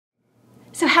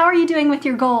So how are you doing with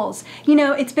your goals? You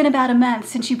know, it's been about a month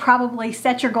since you probably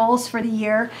set your goals for the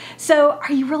year. So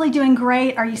are you really doing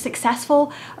great? Are you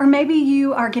successful? Or maybe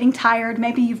you are getting tired.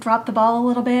 Maybe you've dropped the ball a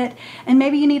little bit, and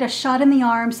maybe you need a shot in the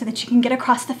arm so that you can get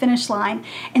across the finish line.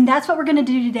 And that's what we're going to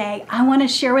do today. I want to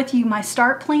share with you my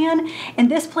START plan, and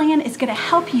this plan is going to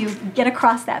help you get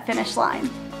across that finish line.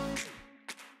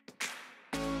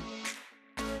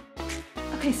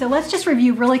 Okay, so let's just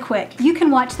review really quick. You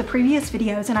can watch the previous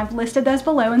videos, and I've listed those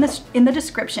below in the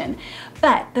description.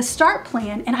 But the START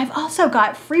plan, and I've also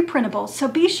got free printables, so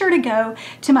be sure to go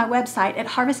to my website at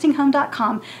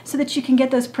harvestinghome.com so that you can get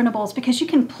those printables, because you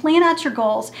can plan out your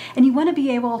goals and you want to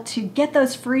be able to get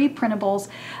those free printables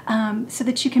so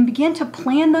that you can begin to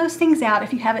plan those things out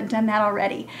if you haven't done that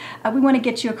already. We want to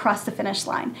get you across the finish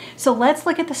line. So let's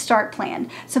look at the START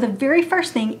plan. So the very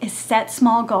first thing is set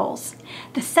small goals.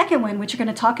 The second one, which you're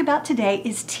going to talk about today,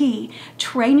 is T,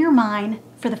 train your mind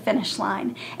for the finish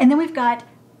line. And then we've got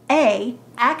A,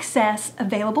 access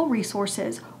available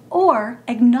resources, or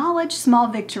acknowledge small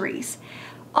victories.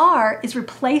 R is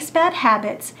replace bad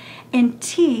habits, and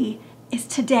T is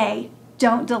today,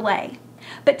 don't delay.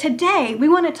 But today we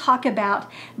want to talk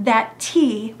about that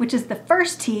T, which is the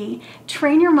first T,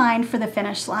 train your mind for the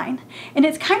finish line. And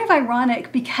it's kind of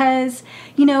ironic because,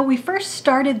 you know, we first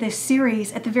started this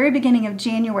series at the very beginning of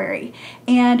January.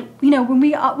 And, you know, when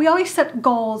we always set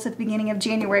goals at the beginning of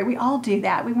January. We all do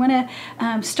that. We want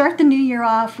to start the new year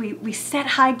off. We set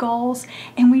high goals,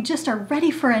 and we just are ready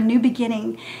for a new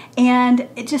beginning. And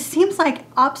it just seems like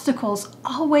obstacles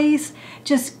always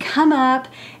just come up,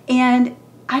 and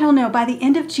I don't know, by the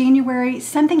end of January,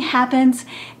 something happens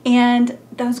and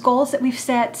those goals that we've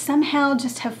set somehow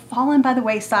just have fallen by the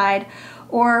wayside,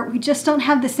 or we just don't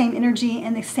have the same energy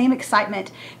and the same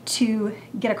excitement to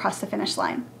get across the finish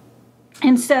line.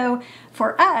 And so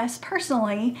for us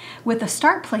personally, with the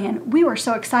START plan, we were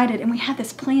so excited, and we had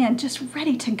this plan just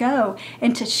ready to go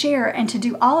and to share and to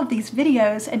do all of these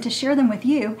videos and to share them with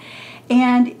you.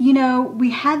 And, you know,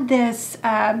 we had this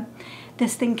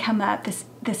thing come up,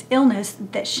 this illness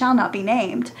that shall not be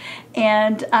named,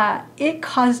 and it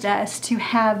caused us to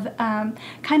have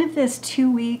kind of this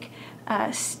 2-week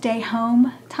stay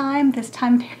home time,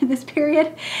 this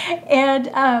period,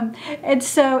 and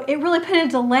so it really put a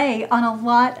delay on a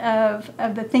lot of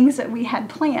the things that we had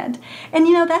planned. And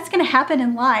you know, that's going to happen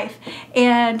in life,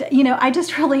 and you know, I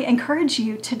just really encourage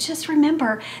you to just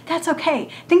remember that's okay.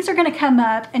 Things are going to come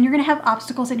up, and you're going to have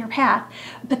obstacles in your path,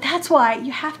 but that's why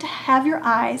you have to have your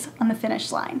eyes on the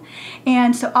finish line.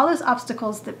 And so all those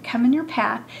obstacles that come in your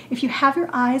path, if you have your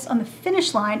eyes on the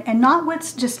finish line and not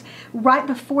what's just right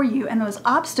before you and those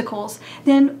obstacles,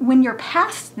 then when you're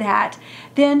past that,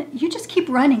 then you just keep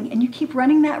running, and you keep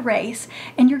running that race,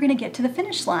 and you're going to get to the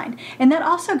finish line. And that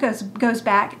also goes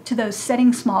back to those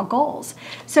setting small goals.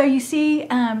 So you see,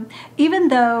 even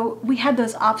though we had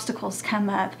those obstacles come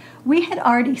up, we had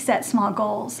already set small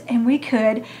goals, and we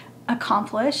could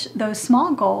accomplish those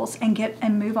small goals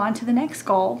and move on to the next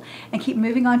goal and keep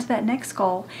moving on to that next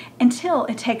goal until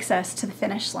it takes us to the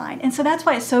finish line. And so that's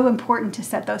why it's so important to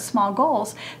set those small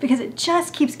goals, because it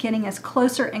just keeps getting us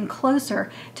closer and closer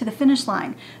to the finish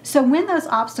line. So when those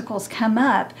obstacles come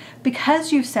up,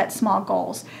 because you've set small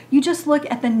goals, you just look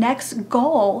at the next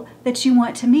goal that you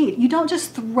want to meet. You don't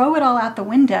just throw it all out the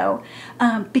window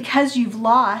because you've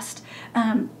lost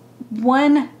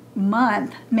 1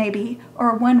 month maybe,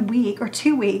 or 1 week or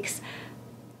 2 weeks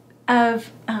of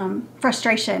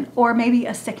frustration, or maybe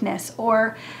a sickness,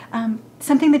 or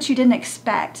something that you didn't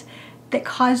expect that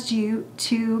caused you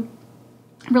to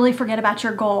really forget about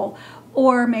your goal,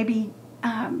 or maybe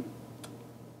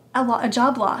a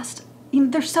job lost. You know,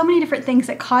 there's so many different things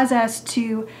that cause us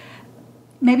to,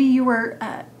 maybe you were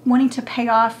wanting to pay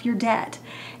off your debt,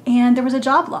 and there was a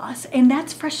job loss, and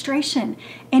that's frustration,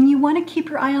 and you want to keep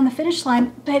your eye on the finish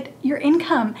line, but your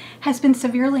income has been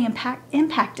severely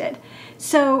impacted.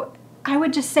 So I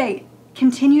would just say,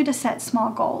 continue to set small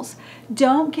goals.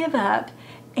 Don't give up,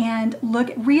 and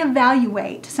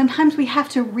reevaluate. Sometimes we have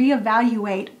to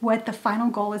reevaluate what the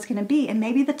final goal is going to be, and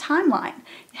maybe the timeline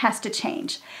has to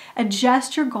change.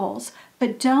 Adjust your goals,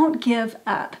 but don't give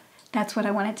up. That's what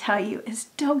I want to tell you, is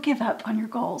don't give up on your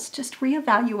goals. Just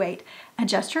reevaluate,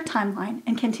 adjust your timeline,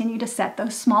 and continue to set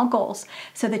those small goals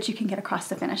so that you can get across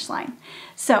the finish line.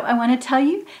 So I want to tell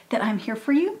you that I'm here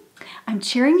for you. I'm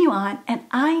cheering you on, and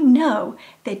I know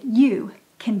that you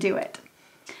can do it.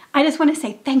 I just want to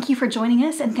say thank you for joining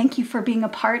us and thank you for being a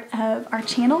part of our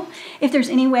channel. If there's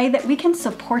any way that we can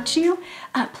support you,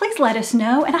 please let us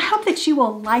know. And I hope that you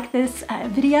will like this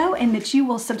video and that you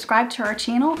will subscribe to our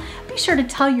channel. Be sure to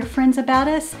tell your friends about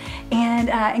us and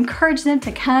encourage them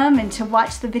to come and to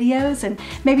watch the videos, and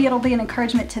maybe it'll be an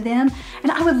encouragement to them.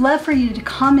 And I would love for you to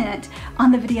comment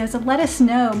on the videos and let us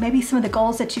know maybe some of the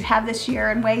goals that you have this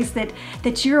year and ways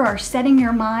that you are setting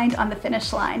your mind on the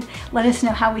finish line. Let us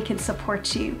know how we can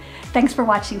support you. Thanks for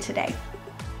watching today.